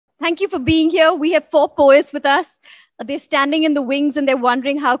Thank you for being here. We have 4 poets with us. They're standing in the wings and they're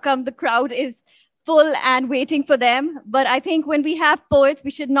wondering how come the crowd is full and waiting for them. But I think when we have poets,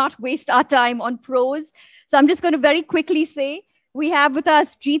 we should not waste our time on prose. So I'm just going to very quickly say, we have with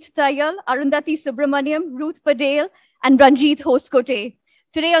us Jeet Thayil, Arundhathi Subramaniam, Ruth Padel, and Ranjit Hoskote.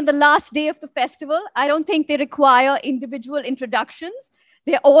 Today, on the last day of the festival, I don't think they require individual introductions.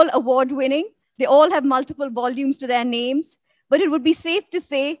 They're all award-winning. They all have multiple volumes to their names. But it would be safe to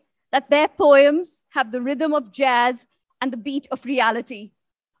say that their poems have the rhythm of jazz and the beat of reality.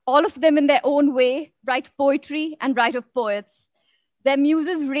 All of them in their own way write poetry and write of poets. Their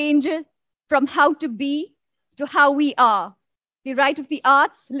muses range from how to be to how we are. They write of the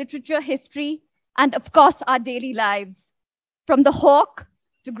arts, literature, history, and of course, our daily lives. From the hawk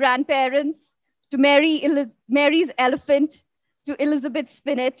to grandparents, to Mary's elephant, to Elizabeth's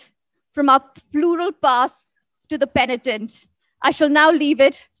spinet, from our plural past to the penitent. I shall now leave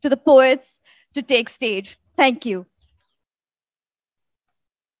it to the poets to take stage. Thank you.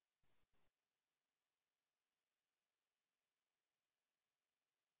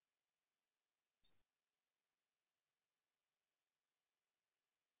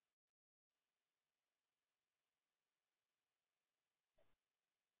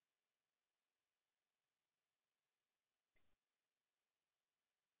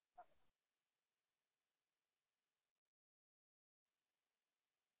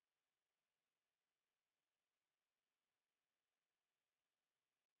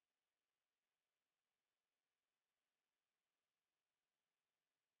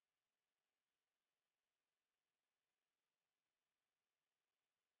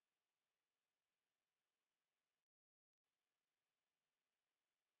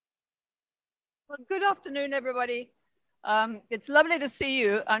 Well, good afternoon, everybody. It's lovely to see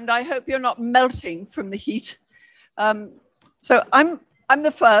you, and I hope you're not melting from the heat. So I'm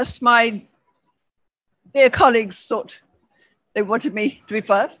the first. My dear colleagues thought they wanted me to be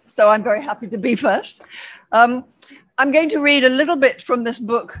first, so I'm very happy to be first. I'm going to read a little bit from this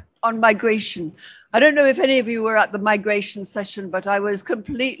book on migration. I don't know if any of you were at the migration session, but I was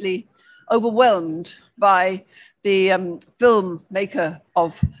completely overwhelmed by the filmmaker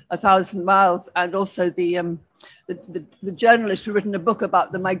of 1,000 Miles and also the journalist who written a book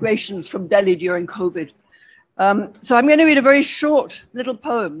about the migrations from Delhi during COVID. So I'm going to read a very short little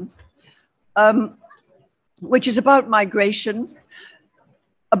poem, which is about migration,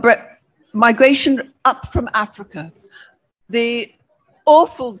 migration up from Africa. The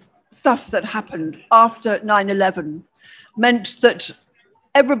awful stuff that happened after 9/11 meant that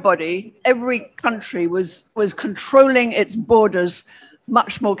every country was controlling its borders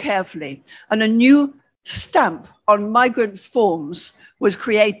much more carefully. And a new stamp on migrants' forms was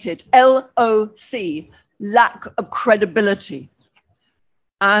created, LOC, lack of credibility.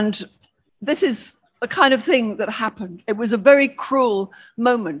 And this is the kind of thing that happened. It was a very cruel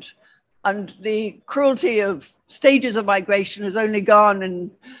moment. And the cruelty of stages of migration has only gone in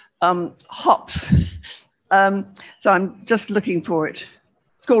hops. So I'm just looking for it.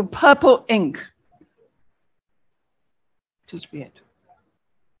 It's called Purple Ink. Just be it.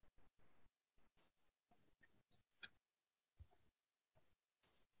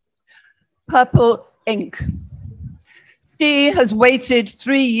 Purple Ink. She has waited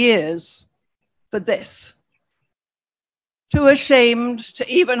 3 years for this. Too ashamed to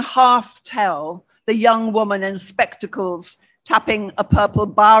even half tell the young woman in spectacles tapping a purple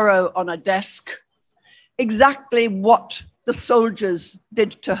biro on a desk exactly what the soldiers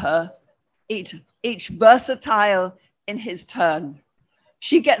did to her, each versatile in his turn.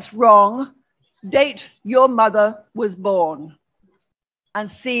 She gets wrong, date your mother was born, and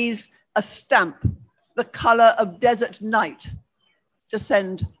sees a stamp, the color of desert night,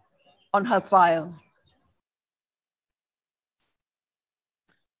 descend on her file.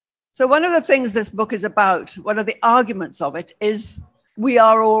 So one of the things this book is about, one of the arguments of it is we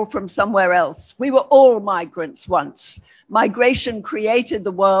are all from somewhere else. We were all migrants once. Migration created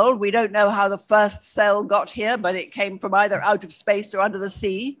the world. We don't know how the first cell got here, but it came from either out of space or under the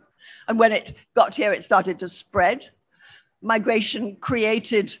sea. And when it got here, it started to spread. Migration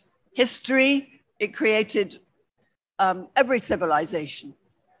created history. It created every civilization.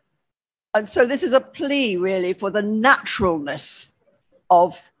 And so this is a plea, really, for the naturalness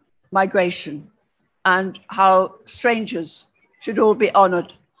of migration and how strangers should all be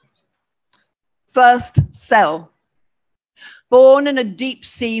honored. First cell. Born in a deep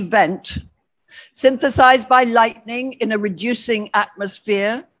sea vent, synthesized by lightning in a reducing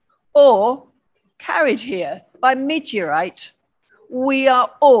atmosphere, or carried here by meteorite, we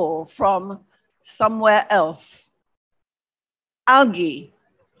are all from somewhere else. Algae,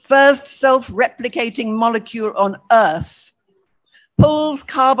 first self-replicating molecule on Earth, pulls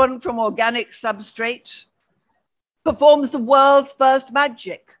carbon from organic substrate, performs the world's first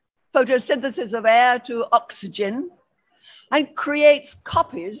magic, photosynthesis of air to oxygen, and creates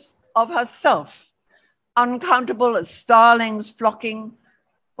copies of herself, uncountable as starlings flocking,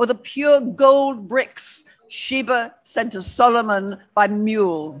 or the pure gold bricks Sheba sent to Solomon by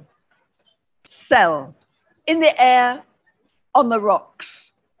mule. Cell, in the air, on the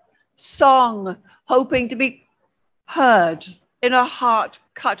rocks. Song, hoping to be heard in a heart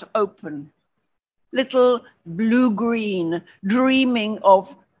cut open. Little blue-green, dreaming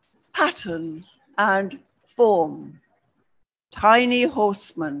of pattern and form. Tiny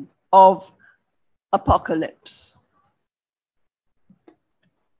horseman of apocalypse.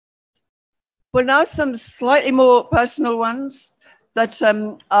 Well, now some slightly more personal ones that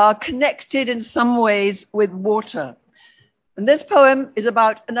are connected in some ways with water. And this poem is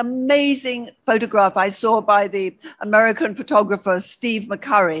about an amazing photograph I saw by the American photographer Steve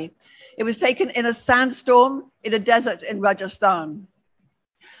McCurry. It was taken in a sandstorm in a desert in Rajasthan.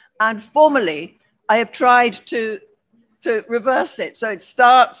 And formally, I have tried to reverse it. So it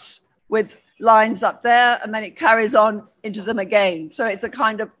starts with lines up there and then it carries on into them again. So it's a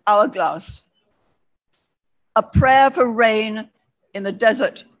kind of hourglass. A prayer for rain in the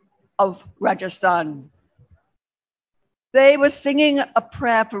desert of Rajasthan. They were singing a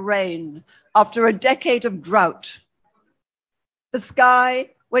prayer for rain after a decade of drought. The sky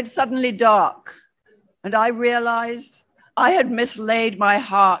went suddenly dark, and I realized I had mislaid my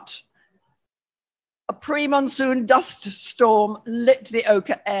heart. A pre-monsoon dust storm lit the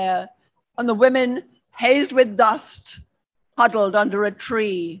ochre air, and the women, hazed with dust, huddled under a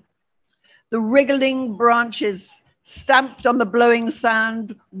tree. The wriggling branches stamped on the blowing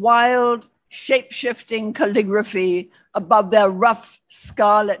sand, wild, shape-shifting calligraphy above their rough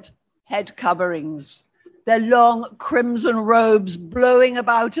scarlet head coverings, their long crimson robes blowing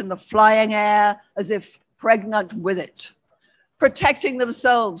about in the flying air as if pregnant with it, protecting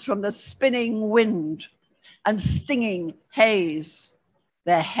themselves from the spinning wind and stinging haze,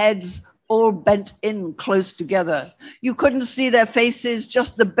 their heads all bent in close together. You couldn't see their faces,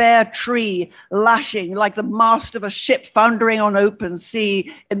 just the bare tree lashing like the mast of a ship foundering on open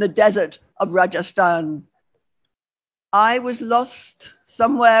sea in the desert of Rajasthan. I was lost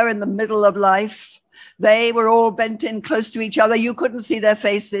somewhere in the middle of life. They were all bent in close to each other. You couldn't see their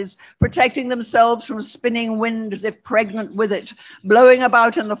faces, protecting themselves from spinning wind as if pregnant with it, blowing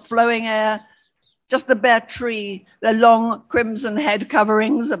about in the flowing air. Just the bare tree, their long crimson head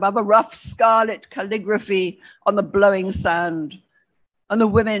coverings above a rough scarlet calligraphy on the blowing sand. And the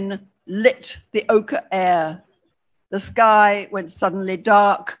women lit the ochre air. The sky went suddenly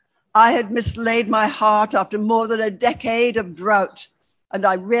dark. I had mislaid my heart after more than a decade of drought, and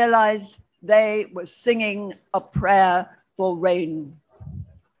I realized they were singing a prayer for rain.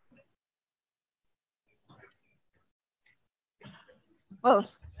 Well,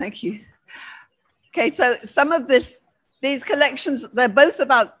 thank you. Okay, so some of these collections, they're both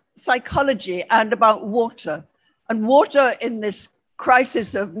about psychology and about water. And water in this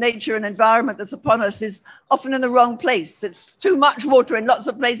crisis of nature and environment that's upon us is often in the wrong place. It's too much water in lots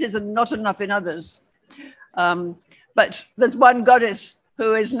of places and not enough in others. But there's one goddess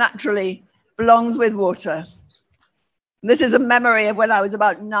who is naturally belongs with water. This is a memory of when I was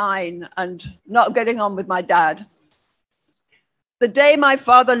about 9 and not getting on with my dad. The day my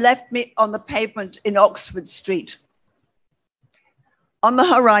father left me on the pavement in Oxford Street. On the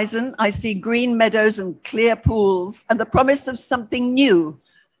horizon, I see green meadows and clear pools and the promise of something new,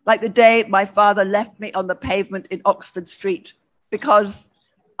 like the day my father left me on the pavement in Oxford Street, because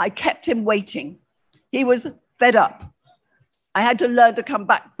I kept him waiting. He was fed up. I had to learn to come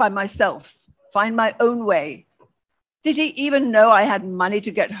back by myself, find my own way. Did he even know I had money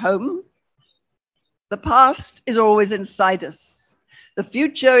to get home? The past is always inside us. The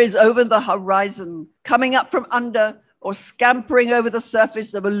future is over the horizon, coming up from under or scampering over the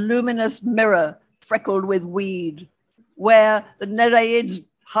surface of a luminous mirror freckled with weed, where the Nereids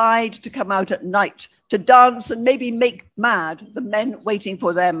hide to come out at night, to dance and maybe make mad the men waiting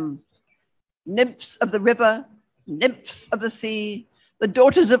for them. Nymphs of the river, nymphs of the sea, the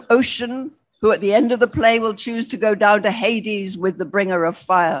daughters of ocean, who at the end of the play will choose to go down to Hades with the bringer of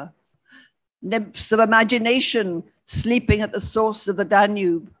fire. Nymphs of imagination, sleeping at the source of the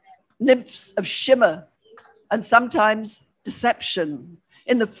Danube, nymphs of shimmer and sometimes deception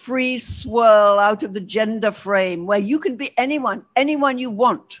in the free swirl out of the gender frame where you can be anyone you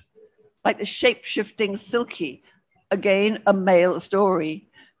want, like the shape-shifting Silky, again a male story,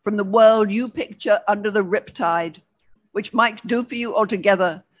 from the world you picture under the riptide, which might do for you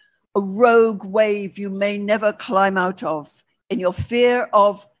altogether, a rogue wave you may never climb out of, in your fear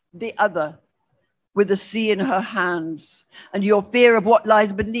of the other, with the sea in her hands, and your fear of what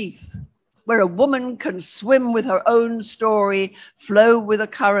lies beneath, where a woman can swim with her own story, flow with a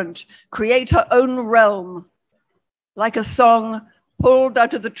current, create her own realm, like a song pulled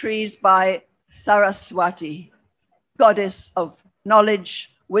out of the trees by Saraswati, goddess of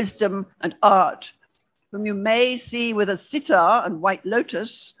knowledge, wisdom, and art, whom you may see with a sitar and white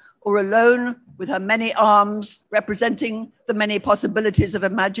lotus, or alone with her many arms representing the many possibilities of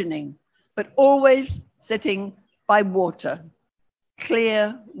imagining, but always sitting by water,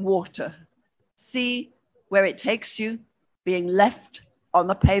 clear water. See where it takes you, being left on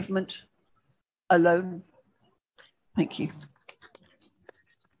the pavement alone. Thank you.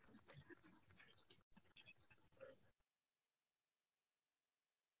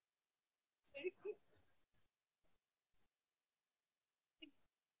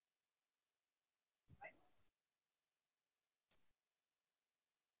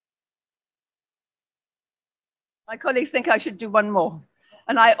 My colleagues think I should do one more,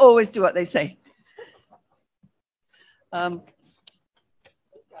 and I always do what they say.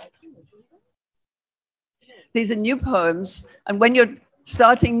 These are new poems, and when you're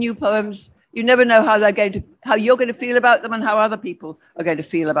starting new poems, you never know how you're going to feel about them and how other people are going to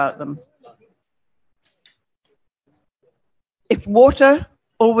feel about them. If water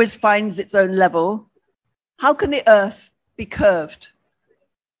always finds its own level, how can the earth be curved?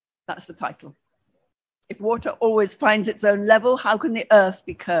 That's the title. If water always finds its own level, how can the earth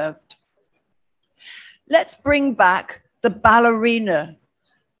be curved? Let's bring back the ballerina,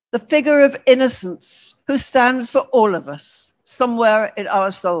 the figure of innocence who stands for all of us, somewhere in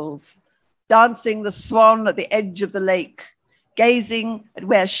our souls, dancing the swan at the edge of the lake, gazing at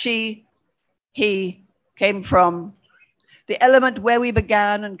where he came from, the element where we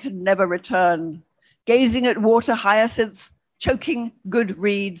began and can never return, gazing at water hyacinths, choking good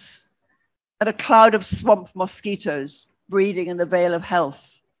reeds, at a cloud of swamp mosquitoes breeding in the Vale of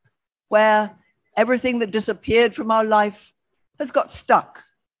Health, where everything that disappeared from our life has got stuck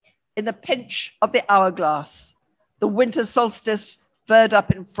in the pinch of the hourglass, the winter solstice furred up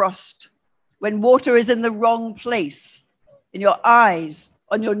in frost, when water is in the wrong place, in your eyes,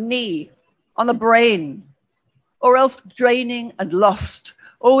 on your knee, on the brain, or else draining and lost,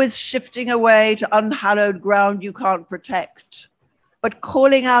 always shifting away to unhallowed ground you can't protect, but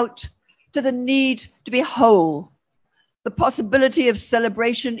calling out to the need to be whole, the possibility of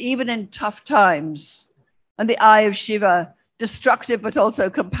celebration even in tough times, and the eye of Shiva, destructive but also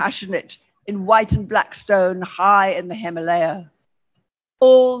compassionate, in white and black stone high in the Himalaya.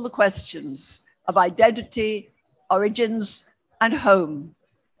 All the questions of identity, origins, and home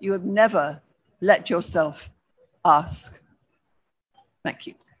you have never let yourself ask. Thank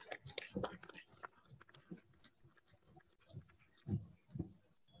you.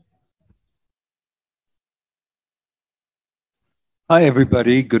 Hi,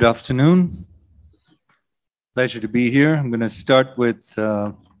 everybody. Good afternoon. Pleasure to be here. I'm going to start with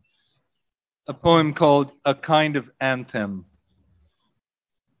a poem called A Kind of Anthem.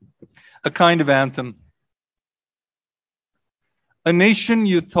 A kind of anthem. A nation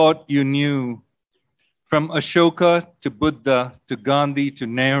you thought you knew, from Ashoka to Buddha to Gandhi to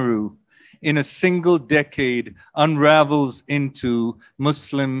Nehru, in a single decade unravels into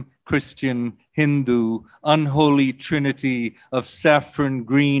Muslim, Christian, Hindu, unholy trinity of saffron,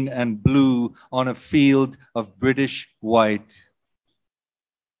 green, and blue on a field of British white.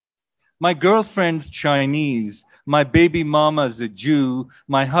 My girlfriend's Chinese, my baby mama's a Jew,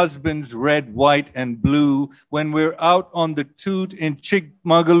 my husband's red, white, and blue. When we're out on the toot in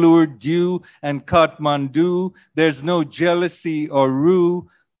Chikmagalur, Dew, and Kathmandu, there's no jealousy or rue.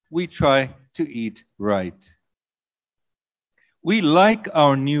 We try to eat right. We like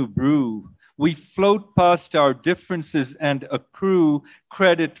our new brew. We float past our differences and accrue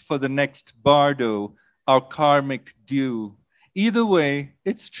credit for the next bardo, our karmic due. Either way,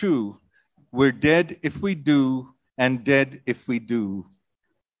 it's true. We're dead if we do, and dead if we do.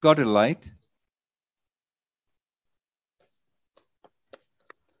 Got a light?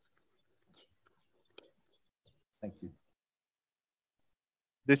 Thank you.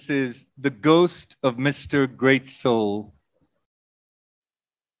 This is The Ghost of Mr. Great Soul.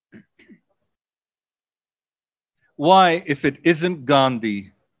 Why, if it isn't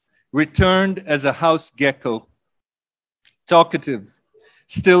Gandhi, returned as a house gecko, talkative,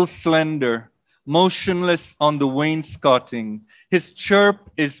 still slender, motionless on the wainscoting, his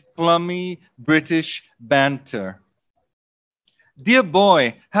chirp is plummy British banter. Dear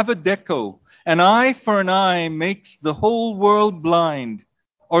boy, have a deco. An eye for an eye makes the whole world blind.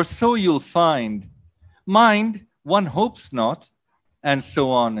 or so you'll find. Mind, one hopes not, and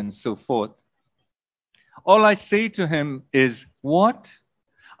so on and so forth. All I say to him is, what?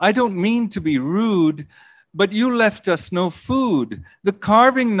 I don't mean to be rude, but you left us no food. The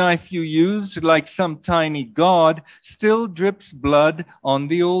carving knife you used, like some tiny god, still drips blood on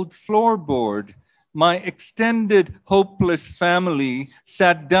the old floorboard. My extended, hopeless family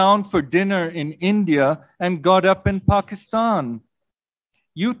sat down for dinner in India and got up in Pakistan.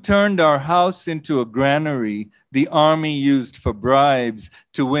 You turned our house into a granary the army used for bribes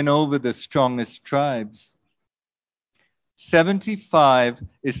to win over the strongest tribes. 75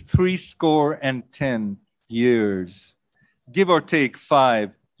 is 70 years, give or take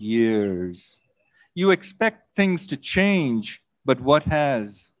 5 years. You expect things to change, but what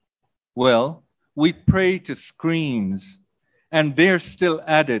has? Well, we pray to screens, and they're still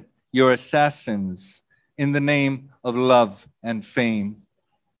at it, your assassins, in the name of love and fame.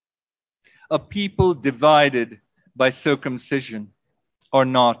 A people divided by circumcision or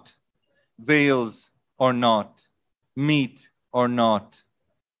not, veils or not, meat or not.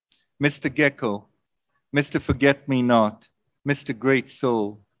 Mr. Gecko, Mr. Forget-Me-Not, Mr. Great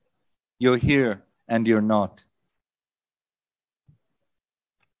Soul, you're here and you're not.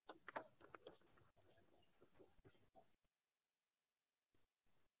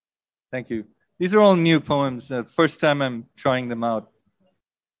 Thank you. These are all new poems. First time I'm trying them out.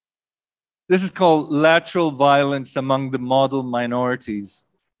 This is called Lateral Violence Among the Model Minorities,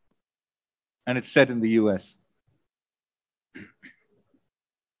 and it's set in the US.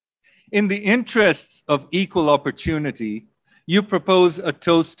 In the interests of equal opportunity, you propose a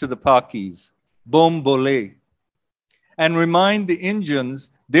toast to the Pakis, Bom Bole, and remind the Indians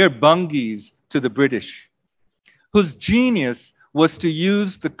they're bungies to the British, whose genius was to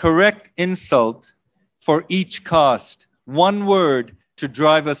use the correct insult for each caste, one word to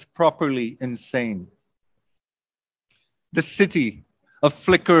drive us properly insane. The city, a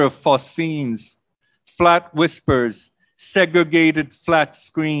flicker of phosphenes, flat whispers, segregated flat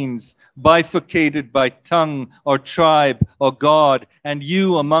screens, bifurcated by tongue or tribe or God, and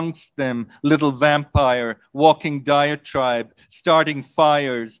you amongst them, little vampire, walking diatribe, starting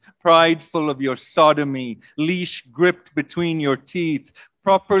fires, prideful of your sodomy, leash gripped between your teeth,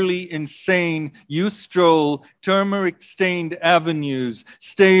 properly insane, you stroll turmeric-stained avenues,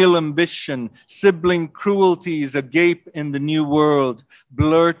 stale ambition, sibling cruelties agape in the new world,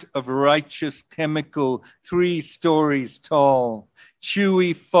 blurt of righteous chemical 3 stories tall,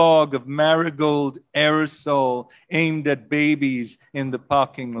 chewy fog of marigold aerosol aimed at babies in the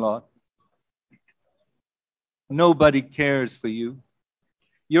parking lot. Nobody cares for you.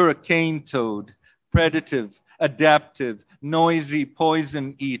 You're a cane toad, predative, adaptive, noisy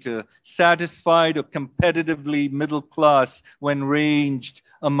poison eater, satisfied or competitively middle class when ranged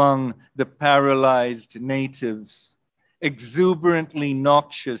among the paralyzed natives. Exuberantly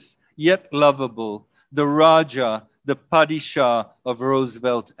noxious, yet lovable, the Raja, the Padishah of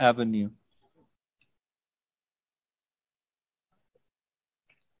Roosevelt Avenue.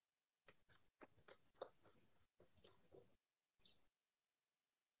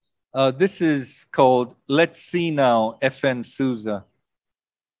 This is called Let's See Now, F.N. Souza.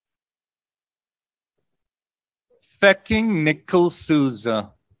 Fecking Nickel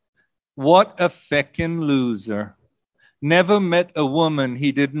Souza. What a feckin' loser. Never met a woman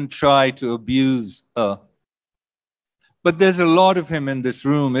he didn't try to abuse her. But there's a lot of him in this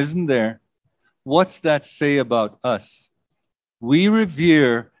room, isn't there? What's that say about us? We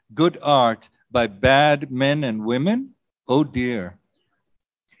revere good art by bad men and women? Oh dear.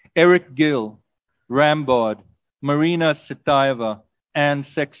 Eric Gill, Rambaud, Marina Tsvetaeva, Anne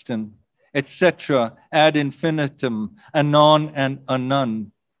Sexton, etc. ad infinitum, anon and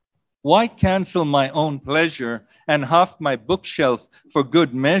anon. Why cancel my own pleasure and half my bookshelf for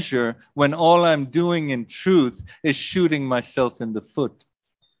good measure when all I'm doing in truth is shooting myself in the foot?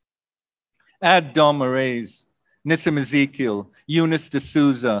 Add Domares, Nissim Ezekiel, Eunice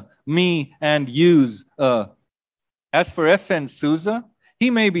D'Souza, me and yous. As for F.N. Souza, he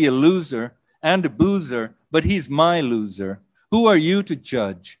may be a loser and a boozer, but he's my loser. Who are you to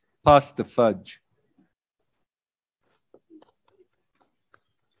judge? Pass the fudge.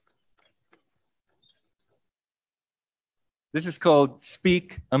 This is called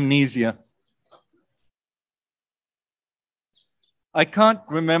Speak Amnesia. I can't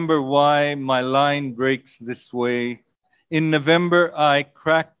remember why my line breaks this way. In November, I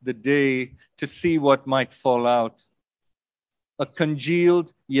cracked the day to see what might fall out. A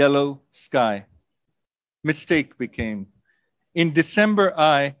congealed yellow sky. Mistake became. In December,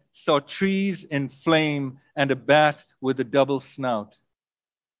 I saw trees in flame and a bat with a double snout.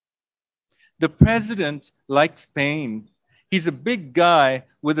 The president likes pain. He's a big guy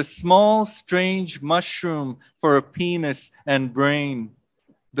with a small, strange mushroom for a penis and brain.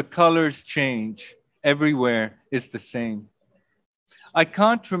 The colors change. Everywhere is the same. I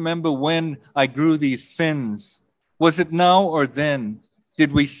can't remember when I grew these fins. Was it now or then?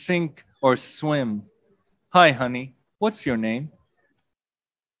 Did we sink or swim? Hi, honey. What's your name?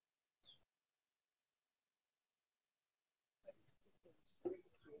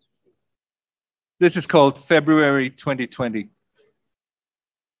 This is called February 2020.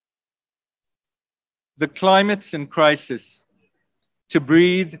 The climate's in crisis. To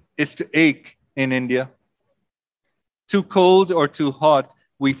breathe is to ache in India. Too cold or too hot,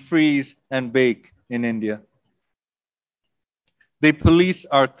 we freeze and bake in India. They police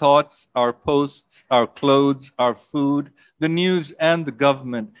our thoughts, our posts, our clothes, our food. The news and the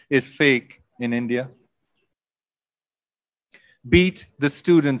government is fake in India. Beat the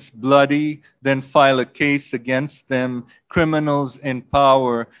students bloody, then file a case against them. Criminals in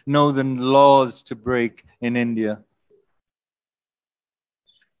power know the laws to break in India.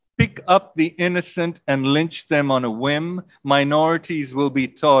 Pick up the innocent and lynch them on a whim. Minorities will be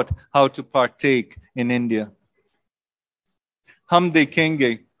taught how to partake in India. Hum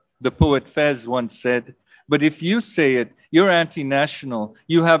dekhenge, the poet Fez once said, but if you say it, you're anti-national.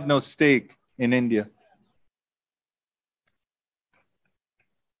 You have no stake in India.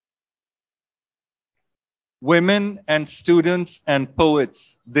 Women and students and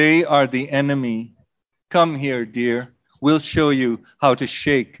poets, they are the enemy. Come here, dear. We'll show you how to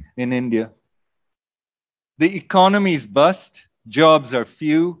shake in India. The economy's bust, jobs are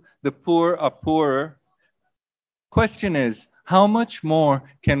few, the poor are poorer. Question is, how much more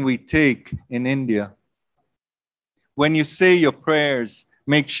can we take in India? When you say your prayers,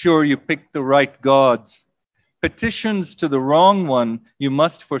 make sure you pick the right gods. Petitions to the wrong one you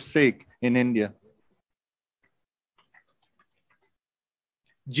must forsake in India.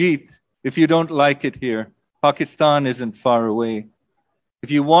 Jeet, if you don't like it here, Pakistan isn't far away. If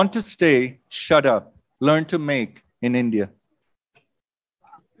you want to stay, shut up. Learn to make in India.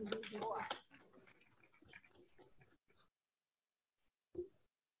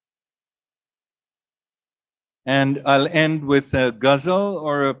 And I'll end with a ghazal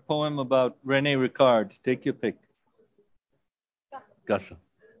or a poem about René Ricard. Take your pick. Ghazal.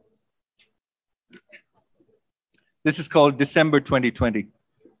 This is called December 2020.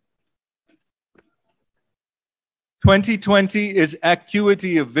 2020 is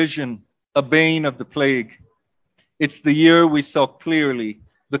acuity of vision, a bane of the plague. It's the year we saw clearly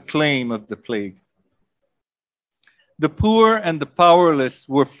the claim of the plague. The poor and the powerless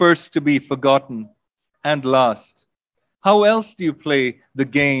were first to be forgotten and last. How else do you play the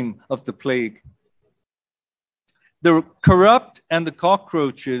game of the plague? The corrupt and the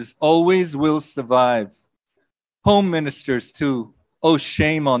cockroaches always will survive. Home ministers too. Oh,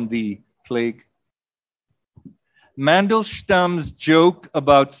 shame on thee, plague. Mandelstam's joke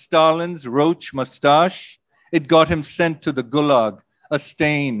about Stalin's roach mustache, it got him sent to the gulag, a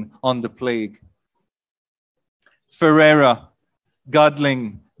stain on the plague. Ferreira,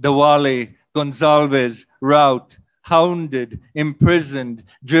 Gadling, Dawale, Gonzalez, Rout, hounded, imprisoned,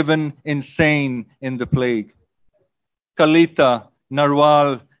 driven insane in the plague. Kalita,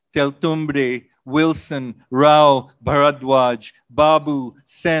 Narwal, Teltumbre, Wilson, Rao, Bharadwaj, Babu,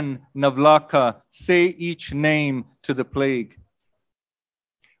 Sen, Navlaka, say each name to the plague.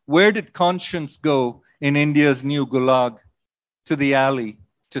 Where did conscience go in India's new gulag? To the alley,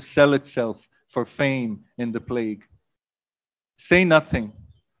 to sell itself for fame in the plague. Say nothing,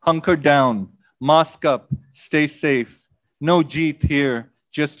 hunker down, mask up, stay safe. No Jeet here,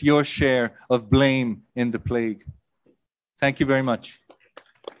 just your share of blame in the plague. Thank you very much.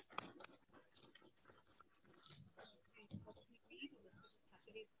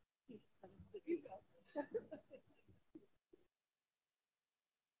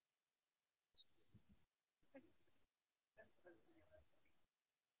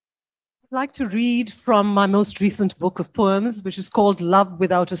 I'd like to read from my most recent book of poems, which is called Love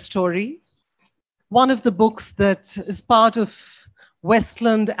Without a Story. One of the books that is part of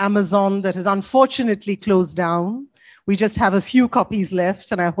Westland Amazon that has unfortunately closed down. We just have a few copies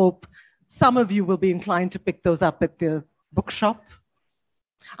left, and I hope some of you will be inclined to pick those up at the bookshop.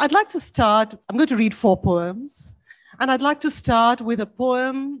 I'd like to start, I'm going to read 4 poems, and I'd like to start with a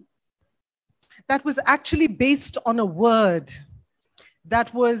poem that was actually based on a word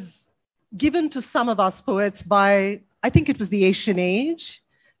that was given to some of us poets by, I think it was the Asian Age,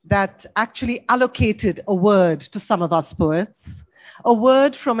 that actually allocated a word to some of us poets, a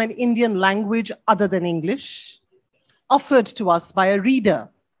word from an Indian language other than English, offered to us by a reader.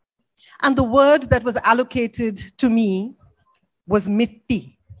 And the word that was allocated to me was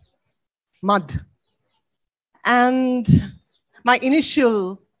mitti, mud. And my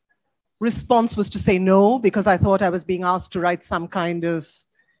initial response was to say no, because I thought I was being asked to write some kind of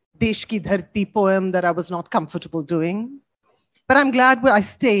Desh Ki Dharti poem that I was not comfortable doing. But I'm glad I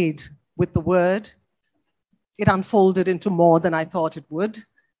stayed with the word. It unfolded into more than I thought it would,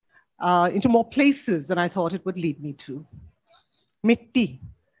 into more places than I thought it would lead me to. Mitti.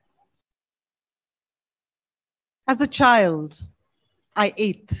 As a child, I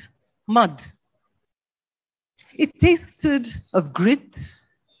ate mud. It tasted of grit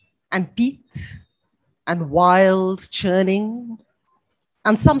and peat and wild churning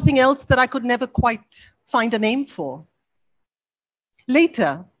and something else that I could never quite find a name for.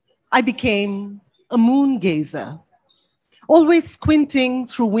 Later, I became a moon gazer, always squinting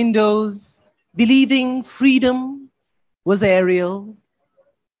through windows, believing freedom was aerial,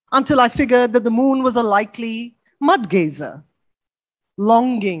 until I figured that the moon was a likely mud gazer,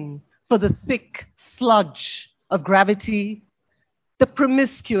 longing for the thick sludge of gravity, the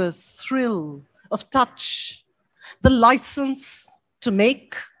promiscuous thrill of touch, the license to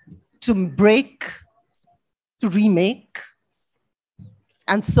make, to break, to remake.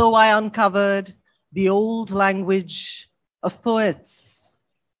 And so I uncovered the old language of poets,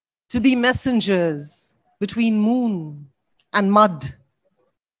 to be messengers between moon and mud.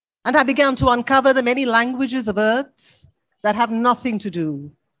 And I began to uncover the many languages of earth that have nothing to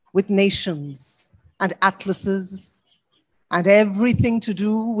do with nations and atlases, and everything to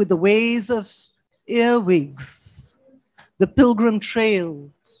do with the ways of earwigs, the pilgrim trail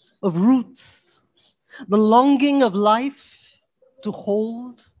of roots, the longing of life to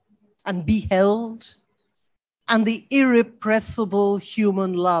hold and be held, and the irrepressible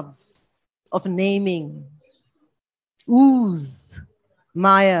human love of naming. Ooze,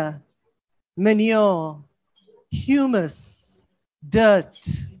 mire, manure, humus, dirt,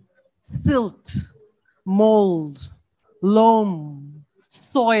 silt, mold, loam,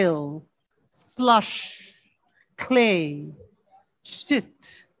 soil, slush, clay,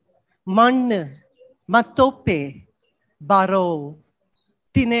 shit, mann, matope, baro,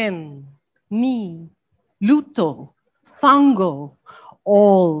 tinen, ni, luto, fango,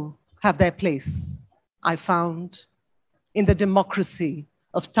 all have their place, I found, in the democracy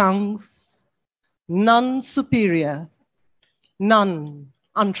of tongues, none superior, none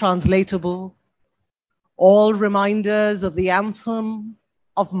untranslatable, all reminders of the anthem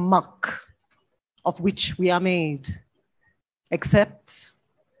of muck, of which we are made, except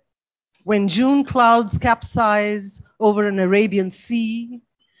when June clouds capsize over an Arabian sea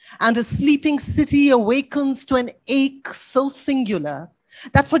and a sleeping city awakens to an ache so singular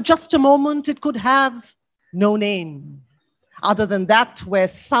that for just a moment it could have no name, other than that where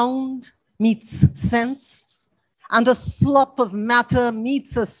sound meets sense and a slop of matter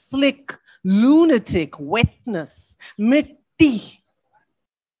meets a slick, lunatic wetness, mitti.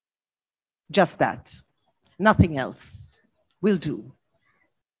 Just that, nothing else will do.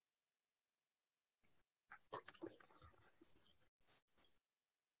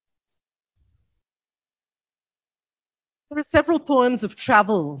 There are several poems of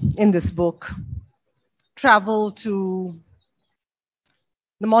travel in this book. Travel to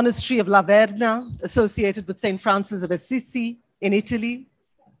the monastery of La Verna, associated with St. Francis of Assisi in Italy,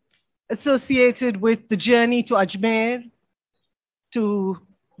 associated with the journey to Ajmer, to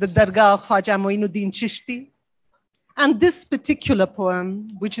the Dargah of Khwaja Moinuddin Chishti, and this particular poem,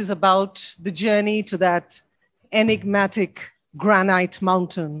 which is about the journey to that enigmatic granite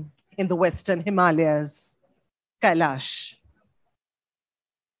mountain in the Western Himalayas, Kailash.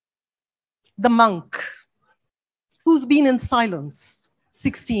 The monk, who's been in silence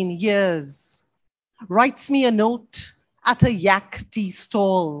 16 years, writes me a note at a yak tea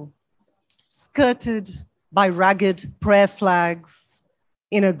stall, skirted by ragged prayer flags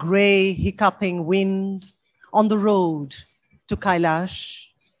in a gray, hiccuping wind on the road to Kailash.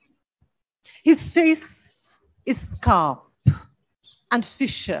 His face is scarp and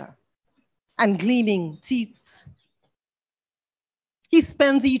fissure and gleaming teeth. He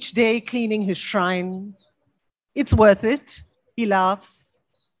spends each day cleaning his shrine. It's worth it, he laughs.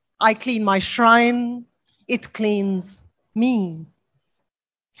 I clean my shrine, it cleans me.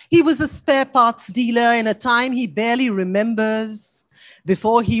 He was a spare parts dealer in a time he barely remembers,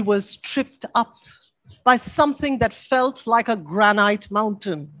 before he was tripped up by something that felt like a granite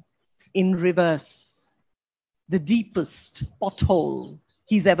mountain in reverse, the deepest pothole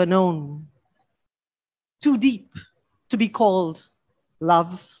he's ever known. Too deep to be called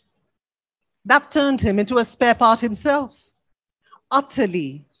love. That turned him into a spare part himself,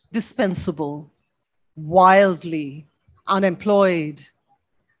 utterly dispensable, wildly unemployed.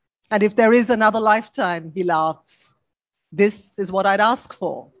 And if there is another lifetime, he laughs. This is what I'd ask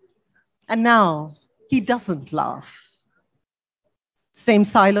for. And now he doesn't laugh. Same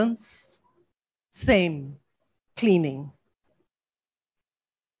silence, same cleaning.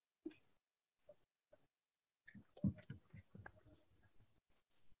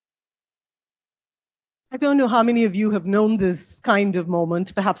 I don't know how many of you have known this kind of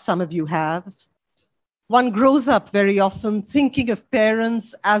moment. Perhaps some of you have. One grows up very often thinking of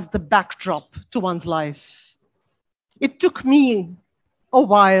parents as the backdrop to one's life. It took me a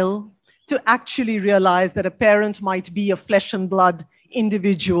while to actually realize that a parent might be a flesh and blood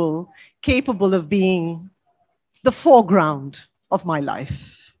individual capable of being the foreground of my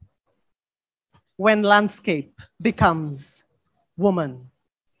life. When landscape becomes woman.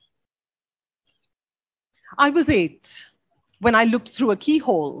 I was 8 when I looked through a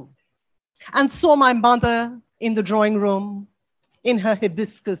keyhole and saw my mother in the drawing room in her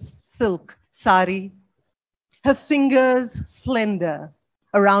hibiscus silk sari, her fingers slender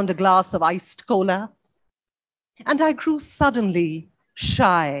around a glass of iced cola. And I grew suddenly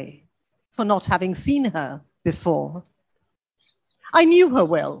shy for not having seen her before. I knew her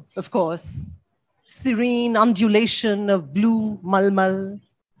well, of course. Serene undulation of blue malmal,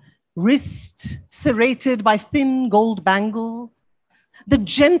 wrist serrated by thin gold bangle, the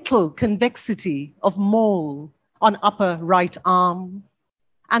gentle convexity of mole on upper right arm,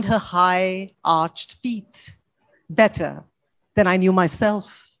 and her high arched feet, better than I knew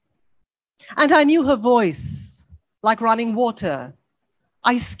myself. And I knew her voice like running water,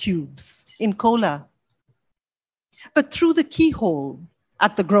 ice cubes in cola. But through the keyhole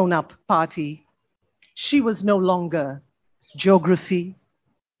at the grown-up party, she was no longer geography.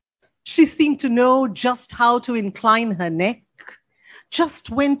 She seemed to know just how to incline her neck, just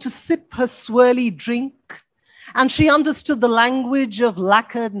when to sip her swirly drink, and she understood the language of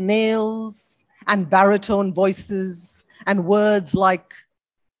lacquered nails and baritone voices and words like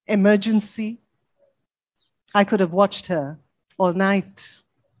emergency. I could have watched her all night.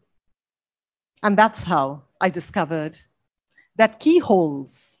 And that's how I discovered that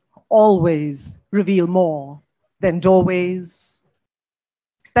keyholes always reveal more than doorways,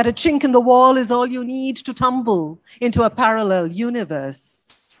 that a chink in the wall is all you need to tumble into a parallel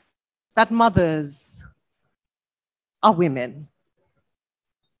universe, that mothers are women.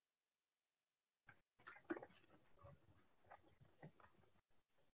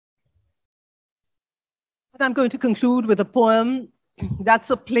 And I'm going to conclude with a poem that's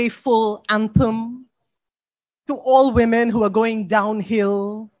a playful anthem to all women who are going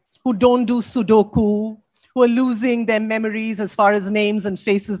downhill, who don't do Sudoku, who are losing their memories as far as names and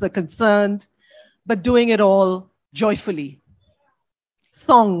faces are concerned, but doing it all joyfully.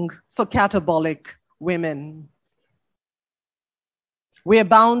 Song for catabolic women. We're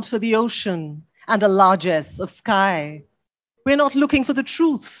bound for the ocean and a largesse of sky. We're not looking for the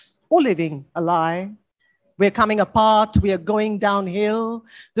truth or living a lie. We're coming apart, we are going downhill.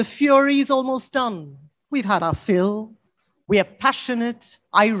 The fury is almost done. We've had our fill. We are passionate,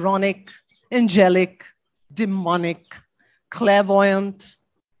 ironic, angelic, demonic, clairvoyant,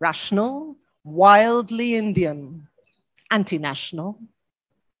 rational, wildly Indian, anti-national.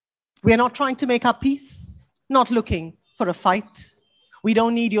 We're not trying to make our peace, not looking for a fight. We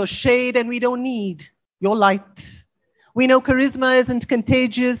don't need your shade and we don't need your light. We know charisma isn't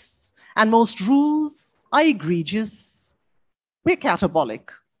contagious and most rules are egregious. We're catabolic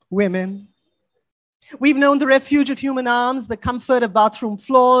women. We've known the refuge of human arms, the comfort of bathroom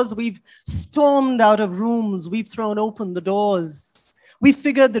floors. We've stormed out of rooms. We've thrown open the doors. We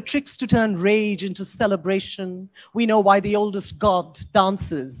figured the tricks to turn rage into celebration. We know why the oldest god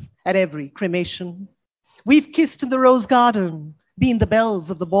dances at every cremation. We've kissed in the rose garden, been the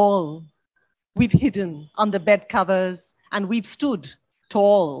bells of the ball. We've hidden under bed covers and we've stood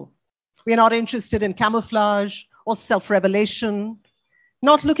tall. We're not interested in camouflage or self-revelation,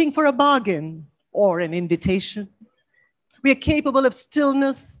 not looking for a bargain or an invitation. We are capable of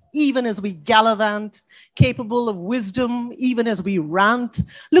stillness even as we gallivant, capable of wisdom even as we rant.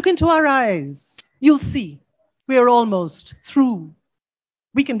 Look into our eyes. You'll see we are almost through.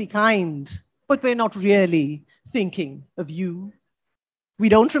 We can be kind, but we're not really thinking of you. We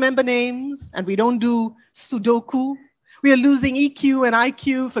don't remember names and we don't do Sudoku. We are losing EQ and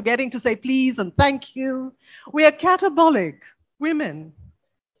IQ, forgetting to say please and thank you. We are catabolic women.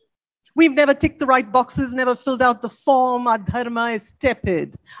 We've never ticked the right boxes, never filled out the form. Our dharma is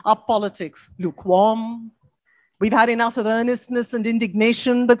tepid, our politics lukewarm. We've had enough of earnestness and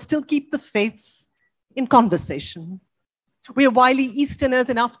indignation, but still keep the faith in conversation. We are wily Easterners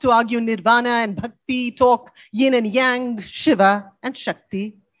enough to argue Nirvana and Bhakti, talk yin and yang, Shiva and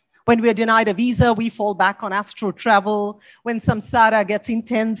Shakti. When we are denied a visa, we fall back on astral travel. When samsara gets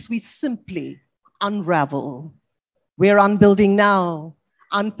intense, we simply unravel. We are unbuilding now,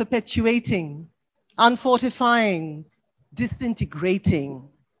 unperpetuating, unfortifying, disintegrating.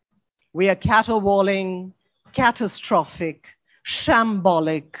 We are caterwauling, catastrophic,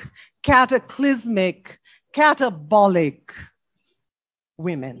 shambolic, cataclysmic, catabolic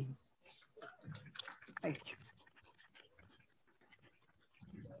women. Thank you.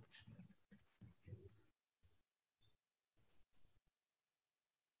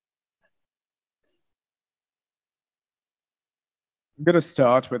 I'm going to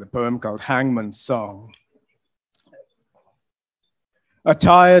start with a poem called Hangman's Song. A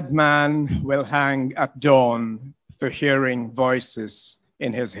tired man will hang at dawn for hearing voices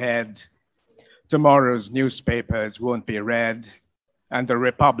in his head. Tomorrow's newspapers won't be read, and the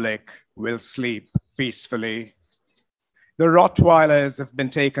Republic will sleep peacefully. The Rottweilers have been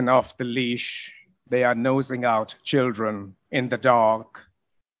taken off the leash. They are nosing out children in the dark.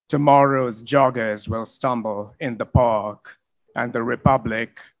 Tomorrow's joggers will stumble in the park, and the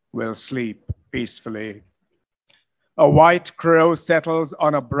Republic will sleep peacefully. A white crow settles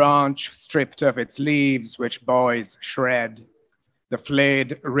on a branch stripped of its leaves, which boys shred. The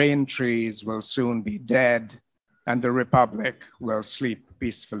flayed rain trees will soon be dead, and the Republic will sleep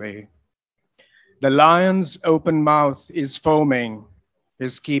peacefully. The lion's open mouth is foaming.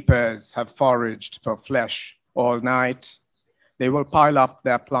 His keepers have foraged for flesh all night. They will pile up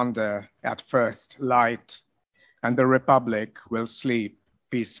their plunder at first light, and the Republic will sleep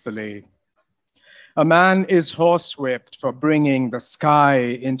peacefully. A man is horsewhipped for bringing the sky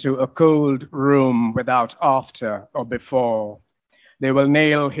into a cold room without after or before. They will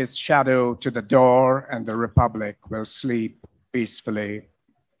nail his shadow to the door, and the Republic will sleep peacefully.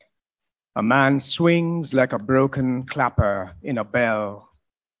 A man swings like a broken clapper in a bell.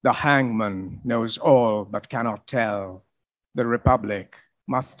 The hangman knows all but cannot tell. The Republic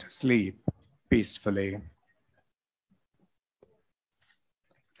must sleep peacefully.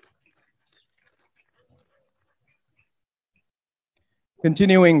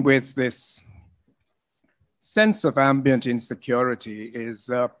 Continuing with this sense of ambient insecurity is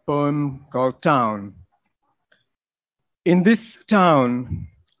a poem called Town. In this town,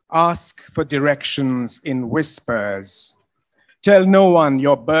 ask for directions in whispers. Tell no one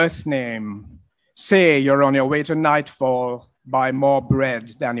your birth name. Say you're on your way to nightfall. Buy more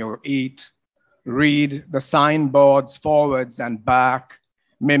bread than you'll eat. Read the signboards forwards and back.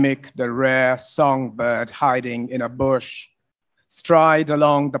 Mimic the rare songbird hiding in a bush. Stride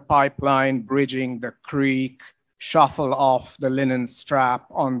along the pipeline, bridging the creek. Shuffle off the linen strap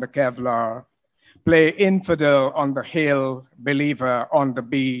on the Kevlar. Play infidel on the hill, believer on the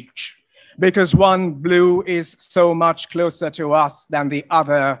beach. Because one blue is so much closer to us than the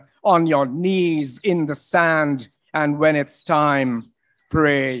other, on your knees in the sand. And when it's time,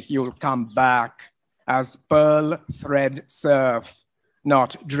 pray you'll come back as pearl thread surf,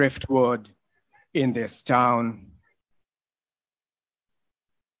 not driftwood in this town.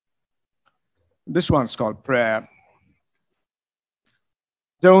 This one's called Prayer.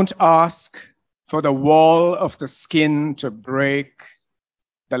 Don't ask for the wall of the skin to break,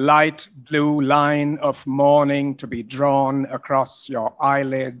 the light blue line of morning to be drawn across your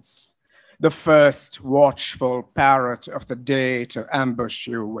eyelids, the first watchful parrot of the day to ambush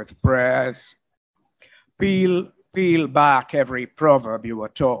you with prayers. Peel back every proverb you were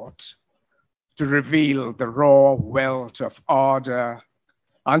taught to reveal the raw welt of ardor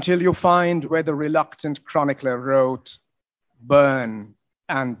until you find where the reluctant chronicler wrote, burn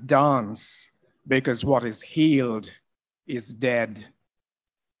and dance, because what is healed is dead.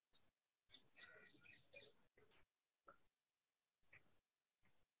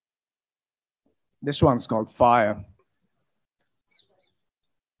 This one's called Fire.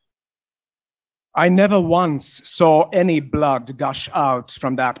 I never once saw any blood gush out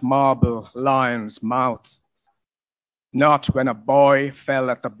from that marble lion's mouth. Not when a boy fell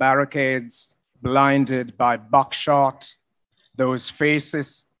at the barricades, blinded by buckshot, those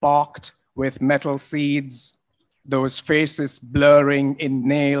faces pocked with metal seeds, those faces blurring in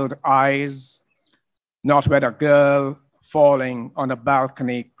nailed eyes. Not when a girl falling on a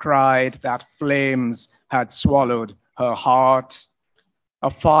balcony cried that flames had swallowed her heart.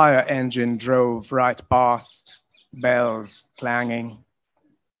 A fire engine drove right past, bells clanging.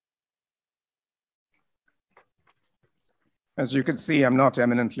 As you can see, I'm not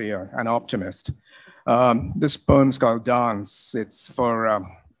eminently an optimist. This poem's called Dance. It's for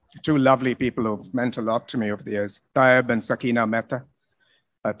two lovely people who've meant a lot to me over the years, Taib and Sakina Mehta.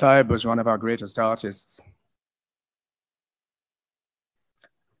 Taib was one of our greatest artists.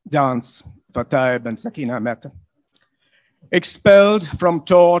 Dance for Taib and Sakina Mehta. Expelled from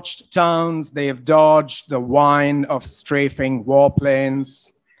torched towns, they have dodged the whine of strafing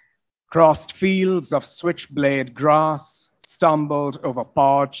warplanes, crossed fields of switchblade grass, stumbled over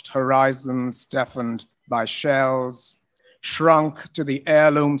parched horizons deafened by shells, shrunk to the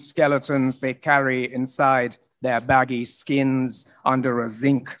heirloom skeletons they carry inside their baggy skins under a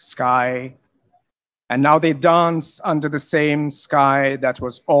zinc sky. And now they dance under the same sky that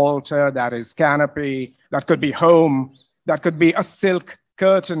was altar, that is canopy, that could be home, that could be a silk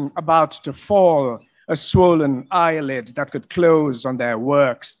curtain about to fall, a swollen eyelid that could close on their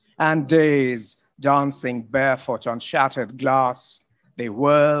works and days, dancing barefoot on shattered glass. They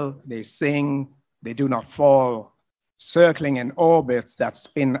whirl, they sing, they do not fall, circling in orbits that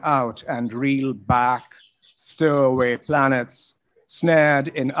spin out and reel back, stowaway planets, snared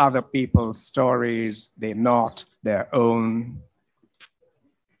in other people's stories, they not their own.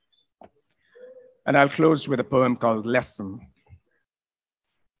 And I'll close with a poem called Lesson.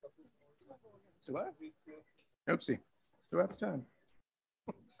 Do I? Oopsie. Do I have time?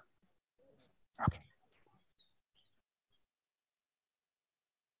 Okay.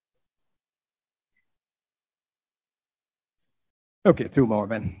 Okay, two more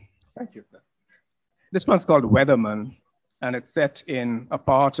then. Thank you. This one's called Weatherman, and it's set in a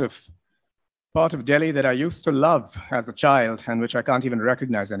part of Delhi that I used to love as a child and which I can't even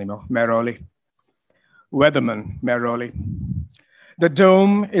recognize anymore, Mehrauli. Weatherman, Mehrauli. The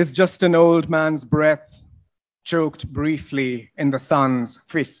dome is just an old man's breath, choked briefly in the sun's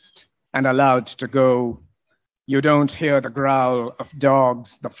fist and allowed to go. You don't hear the growl of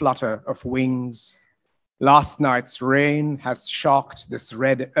dogs, the flutter of wings. Last night's rain has shocked this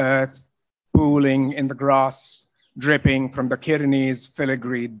red earth, pooling in the grass, dripping from the Kirini's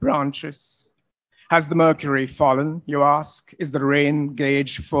filigreed branches. Has the mercury fallen, you ask? Is the rain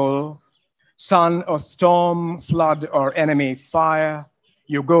gauge full? Sun or storm, flood or enemy fire,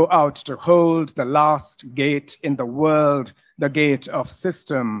 you go out to hold the last gate in the world, the gate of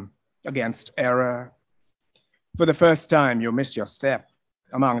system against error. For the first time, you miss your step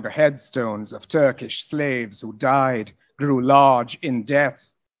among the headstones of Turkish slaves who died, grew large in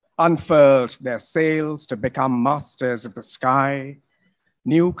death, unfurled their sails to become masters of the sky.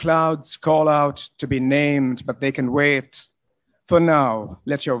 New clouds call out to be named, but they can wait. For now,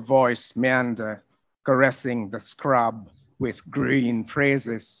 let your voice meander, caressing the scrub with green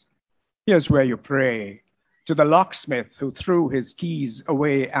phrases. Here's where you pray to the locksmith who threw his keys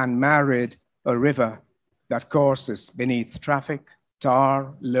away and married a river that courses beneath traffic,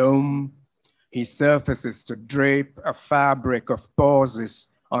 tar, loam. He surfaces to drape a fabric of pauses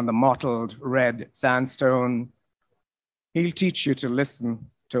on the mottled red sandstone. He'll teach you to listen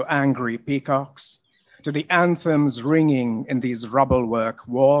to angry peacocks, to the anthems ringing in these rubblework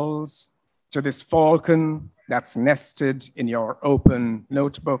walls, to this falcon that's nested in your open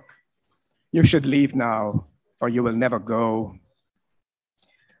notebook. You should leave now, or you will never go.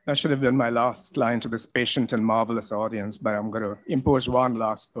 That should have been my last line to this patient and marvelous audience, but I'm going to impose one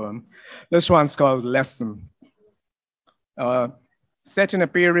last poem. This one's called Lesson. Set in a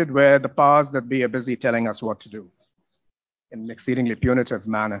period where the powers that be are busy telling us what to do in an exceedingly punitive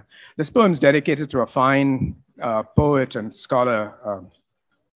manner. This poem is dedicated to a fine poet and scholar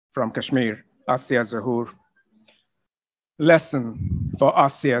from Kashmir, Asya Zahoor. Lesson for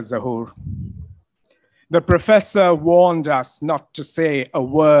Asya Zahoor. The professor warned us not to say a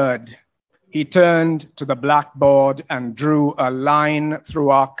word. He turned to the blackboard and drew a line through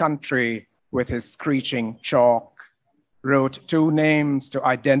our country with his screeching chalk, wrote 2 names to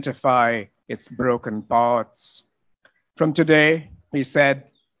identify its broken parts. From today, he said,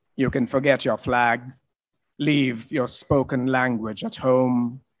 you can forget your flag, leave your spoken language at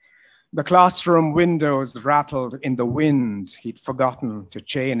home. The classroom windows rattled in the wind. He'd forgotten to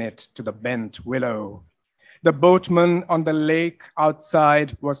chain it to the bent willow. The boatman on the lake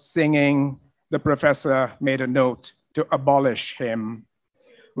outside was singing. The professor made a note to abolish him.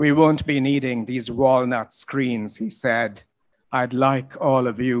 We won't be needing these walnut screens, he said. I'd like all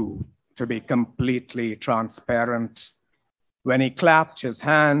of you to be completely transparent. When he clapped his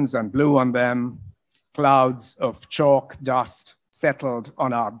hands and blew on them, clouds of chalk dust settled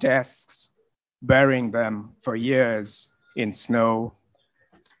on our desks, burying them for years in snow.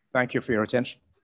 Thank you for your attention.